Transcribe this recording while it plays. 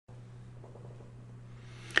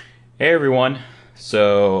Hey everyone.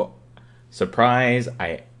 So, surprise,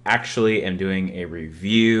 I actually am doing a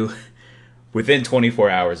review within 24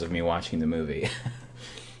 hours of me watching the movie.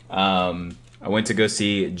 I went to go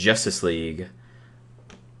see Justice League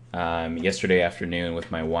yesterday afternoon with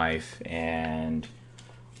my wife, and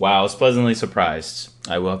wow, I was pleasantly surprised.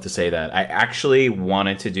 I will have to say that. I actually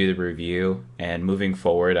wanted to do the review, and moving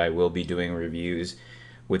forward, I will be doing reviews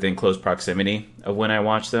within close proximity of when I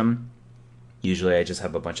watch them. Usually I just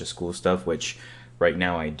have a bunch of school stuff, which right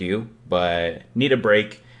now I do, but need a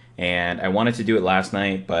break. And I wanted to do it last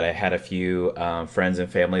night, but I had a few friends and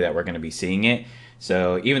family that were going to be seeing it.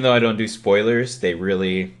 So even though I don't do spoilers, I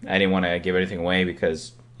didn't want to give anything away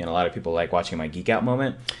because a lot of people like watching my geek out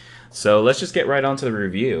moment. So let's just get right on to the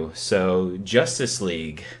review. So Justice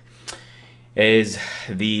League is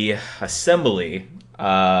the assembly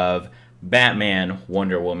of Batman,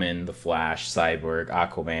 Wonder Woman, The Flash, Cyborg,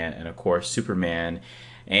 Aquaman, and of course Superman,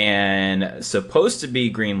 and supposed to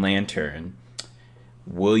be Green Lantern.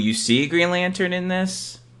 Will you see Green Lantern in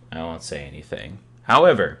this? I won't say anything.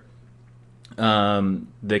 However,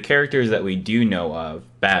 the characters that we do know of,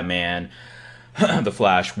 Batman, The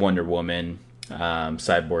Flash, Wonder Woman,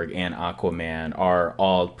 Cyborg, and Aquaman, are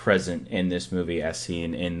all present in this movie as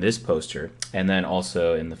seen in this poster, and then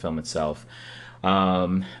also in the film itself.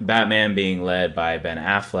 Batman, being led by Ben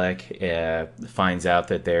Affleck, finds out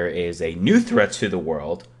that there is a new threat to the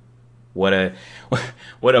world. What a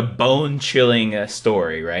what a bone chilling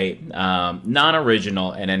story, right? Non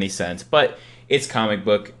original in any sense, but it's comic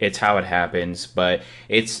book. It's how it happens, but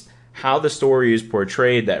it's how the story is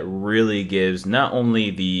portrayed that really gives not only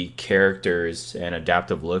the characters an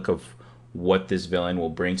adaptive look of what this villain will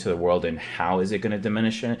bring to the world and how is it going to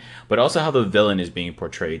diminish it, but also how the villain is being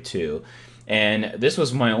portrayed too. And this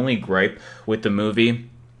was my only gripe with the movie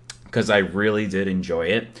because I really did enjoy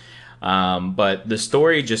it. But the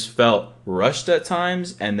story just felt rushed at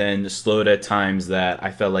times and then slowed at times that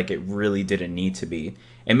I felt like it really didn't need to be.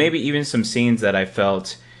 And maybe even some scenes that I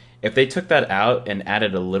felt if they took that out and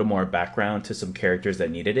added a little more background to some characters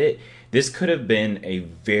that needed it, this could have been a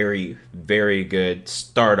very, very good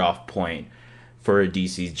start off point for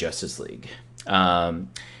DC's Justice League.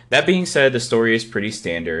 That being said, the story is pretty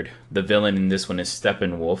standard. The villain in this one is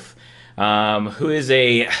Steppenwolf, who is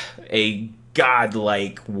a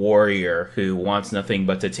godlike warrior who wants nothing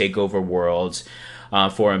but to take over worlds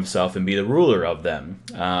for himself and be the ruler of them.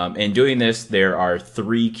 In doing this, there are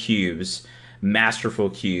three cubes, masterful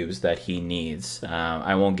cubes that he needs.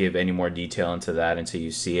 I won't give any more detail into that until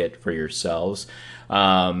you see it for yourselves.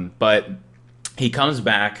 But he comes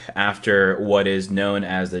back after what is known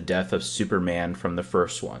as the death of Superman from the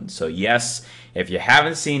first one. So yes, if you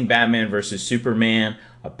haven't seen Batman versus Superman,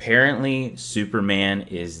 apparently Superman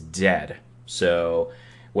is dead. So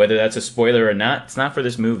whether that's a spoiler or not, it's not for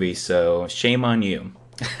this movie, so shame on you.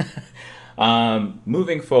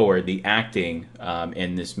 Moving forward, the acting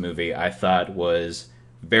in this movie I thought was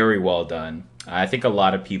very well done. I think a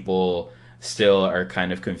lot of people still are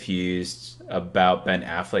kind of confused about Ben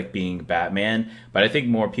Affleck being Batman, but I think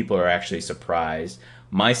more people are actually surprised.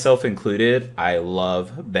 Myself included, I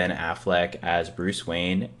love Ben Affleck as Bruce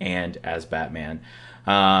Wayne and as Batman.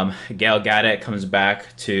 Gal Gadot comes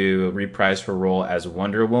back to reprise her role as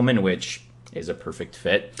Wonder Woman, which is a perfect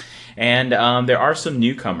fit. And there are some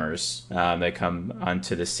newcomers that come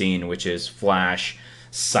onto the scene, which is Flash,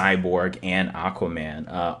 Cyborg, and Aquaman,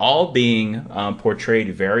 all being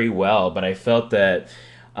portrayed very well. But I felt that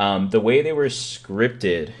the way they were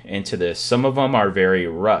scripted into this, some of them are very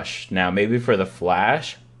rushed. Now, maybe for the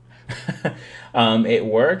Flash, it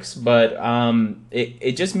works, but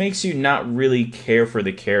it just makes you not really care for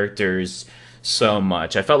the characters so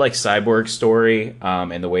much. I felt like Cyborg's story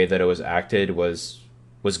and the way that it was acted was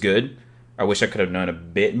good. I wish I could have known a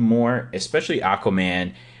bit more, especially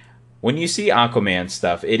Aquaman. When you see Aquaman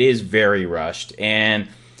stuff, it is very rushed, and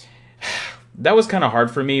that was kind of hard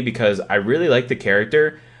for me because I really like the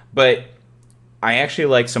character, but I actually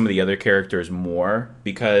like some of the other characters more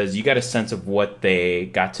because you got a sense of what they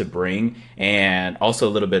got to bring and also a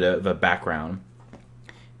little bit of a background.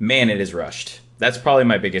 Man, it is rushed. That's probably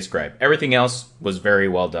my biggest gripe. Everything else was very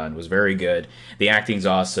well done, was very good. The acting's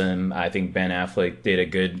awesome. I think Ben Affleck did a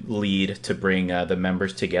good lead to bring the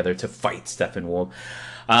members together to fight Steppenwolf.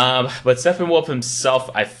 But Steppenwolf himself,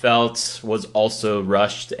 I felt, was also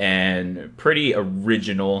rushed and pretty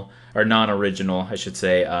original, or non-original, I should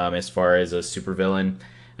say, as far as a supervillain.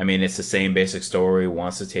 I mean, it's the same basic story,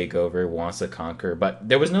 wants to take over, wants to conquer, but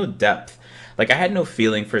there was no depth. Like, I had no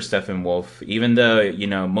feeling for Steppenwolf, even though,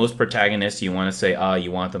 most protagonists, you want to say, oh,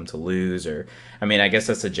 you want them to lose, or, I mean, I guess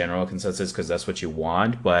that's the general consensus because that's what you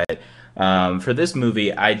want, but for this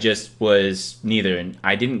movie, I just was neither.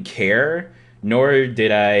 I didn't care, nor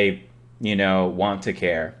did I, want to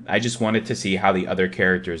care. I just wanted to see how the other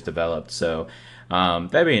characters developed. So,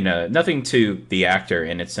 that being nothing to the actor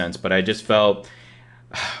in its sense, but I just felt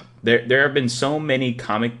there have been so many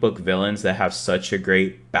comic book villains that have such a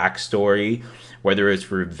great backstory, whether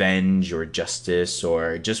it's revenge or justice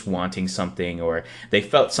or just wanting something, or they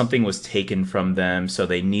felt something was taken from them, so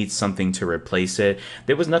they need something to replace it.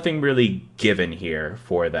 There was nothing really given here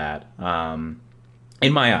for that.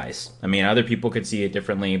 In my eyes. I mean, other people could see it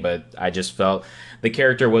differently, but I just felt the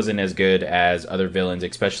character wasn't as good as other villains,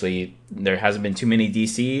 especially there hasn't been too many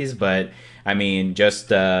DCs, but I mean, just,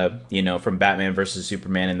 from Batman versus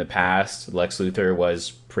Superman in the past, Lex Luthor was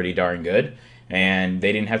pretty darn good, and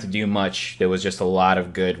they didn't have to do much. There was just a lot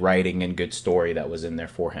of good writing and good story that was in there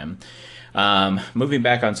for him. Moving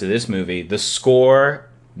back onto this movie, the score,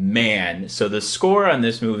 man. So the score on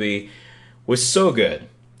this movie was so good.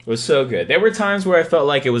 Was so good. There were times where I felt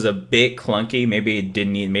like it was a bit clunky. Maybe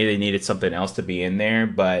maybe they needed something else to be in there.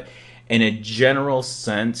 But in a general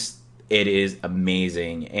sense, it is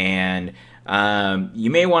amazing. And you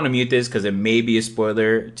may want to mute this because it may be a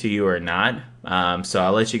spoiler to you or not. So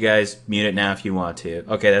I'll let you guys mute it now if you want to.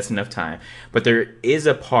 Okay, that's enough time. But there is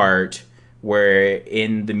a part where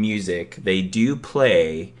in the music they do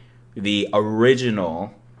play the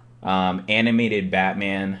original animated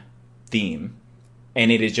Batman theme. And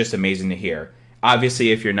it is just amazing to hear.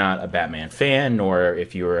 Obviously, if you're not a Batman fan, or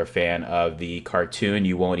if you're a fan of the cartoon,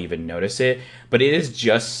 you won't even notice it. But it is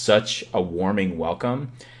just such a warming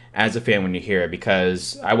welcome as a fan when you hear it,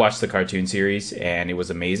 because I watched the cartoon series and it was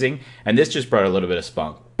amazing. And this just brought a little bit of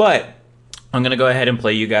spunk. But I'm going to go ahead and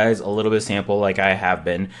play you guys a little bit of sample like I have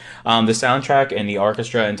been. The soundtrack and the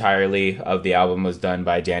orchestra entirely of the album was done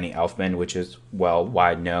by Danny Elfman, which is, well,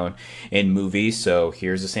 wide known in movies. So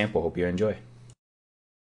here's a sample. Hope you enjoy.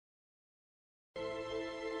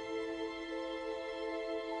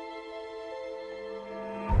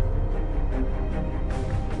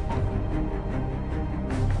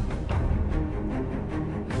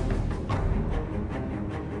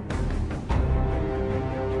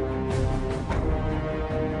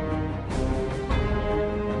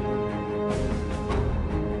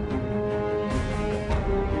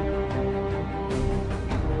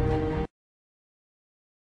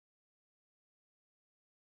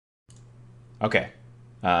 Okay.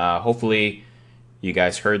 Hopefully you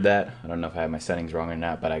guys heard that. I don't know if I have my settings wrong or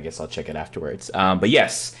not, but I guess I'll check it afterwards. But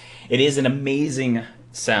yes, it is an amazing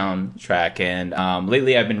soundtrack, and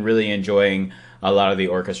lately I've been really enjoying a lot of the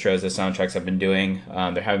orchestras, the soundtracks I've been doing.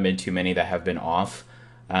 There haven't been too many that have been off.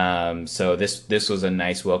 So this was a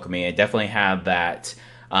nice welcoming. It definitely had that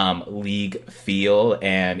League feel,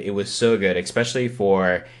 and it was so good, especially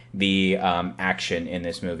for the action in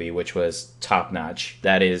this movie, which was top notch.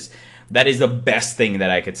 That is the best thing that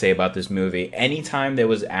I could say about this movie. Anytime there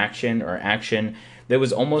was action, there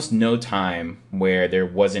was almost no time where there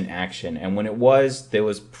wasn't action. And when it was, there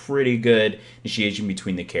was pretty good initiation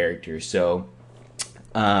between the characters. So,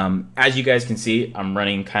 as you guys can see, I'm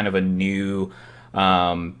running kind of a new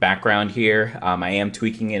background here. I am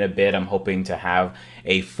tweaking it a bit. I'm hoping to have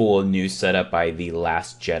a full new setup by The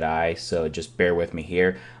Last Jedi. So just bear with me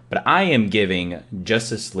here. But I am giving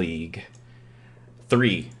Justice League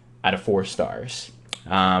 3 out of 4 stars.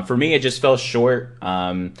 For me, it just fell short.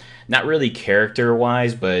 Not really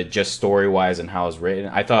character-wise, but just story-wise and how it was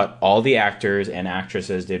written. I thought all the actors and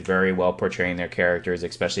actresses did very well portraying their characters,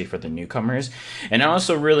 especially for the newcomers. And I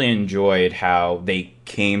also really enjoyed how they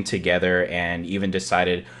came together and even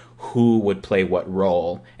decided who would play what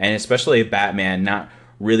role. And especially Batman not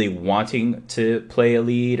really wanting to play a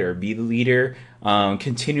lead or be the leader,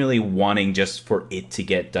 continually wanting just for it to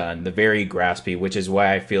get done. The very graspy, which is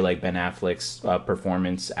why I feel like Ben Affleck's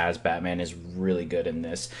performance as Batman is really good in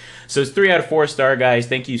this. So it's 3 out of 4 star, guys.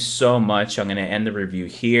 Thank you so much. I'm going to end the review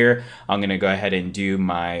here. I'm going to go ahead and do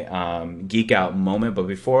my geek out moment. But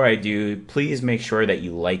before I do, please make sure that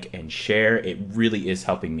you like and share. It really is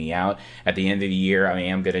helping me out. At the end of the year, I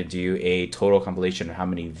am going to do a total compilation of how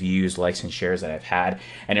many views, likes, and shares that I've had.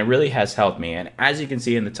 And it really has helped me. And as you can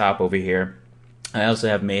see in the top over here, I also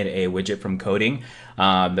have made a widget from Coding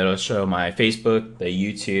that'll show my Facebook, the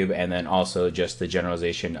YouTube, and then also just the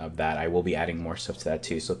generalization of that. I will be adding more stuff to that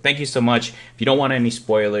too. So thank you so much. If you don't want any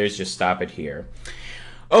spoilers, just stop it here.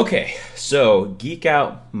 Okay, so Geek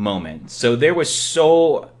Out moment. So there was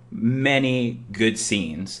so many good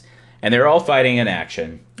scenes. And they're all fighting in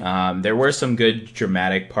action. There were some good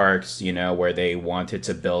dramatic parts, you know, where they wanted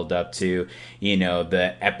to build up to, you know,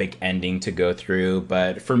 the epic ending to go through.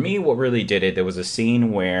 But for me, what really did it, there was a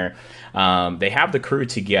scene where they have the crew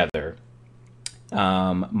together,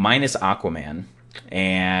 minus Aquaman,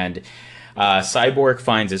 and Cyborg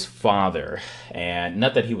finds his father, and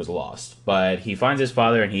not that he was lost, but he finds his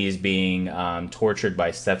father and he's being tortured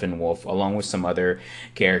by Steppenwolf along with some other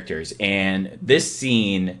characters. And this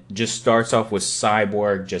scene just starts off with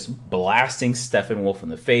Cyborg just blasting Steppenwolf in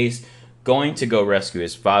the face, going to go rescue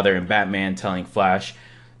his father, and Batman telling Flash,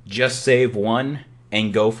 just save one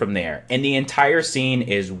and go from there. And the entire scene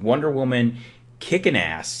is Wonder Woman kicking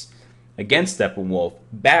ass against Steppenwolf,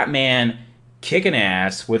 Batman kicking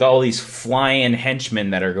ass with all these flying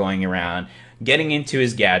henchmen that are going around, getting into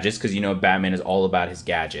his gadgets, because you know Batman is all about his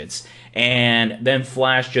gadgets, and then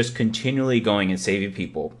Flash just continually going and saving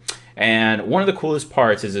people. And one of the coolest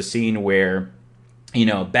parts is a scene where, you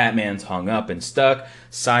know, Batman's hung up and stuck.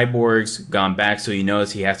 Cyborg's gone back, so he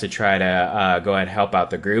knows he has to try to go ahead and help out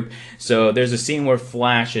the group. So there's a scene where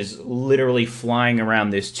Flash is literally flying around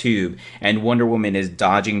this tube, and Wonder Woman is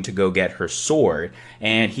dodging to go get her sword.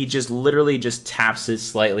 And he just literally just taps it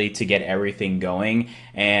slightly to get everything going,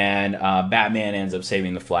 and Batman ends up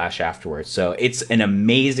saving the Flash afterwards. So it's an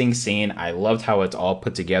amazing scene. I loved how it's all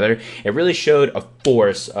put together. It really showed a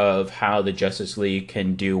force of how the Justice League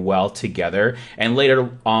can do well together. And later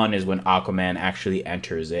on is when Aquaman actually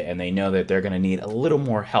enters it, and they know that they're going to need a little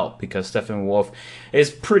more help because Steppenwolf is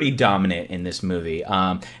pretty dominant in this movie.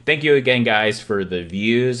 Thank you again, guys, for the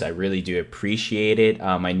views. I really do appreciate it.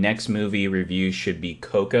 My next movie review should be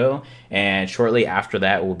Coco, and shortly after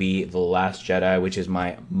that will be The Last Jedi, which is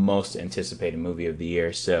my most anticipated movie of the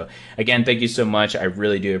year. So again, thank you so much. I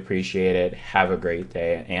really do appreciate it. Have a great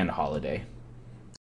day and holiday.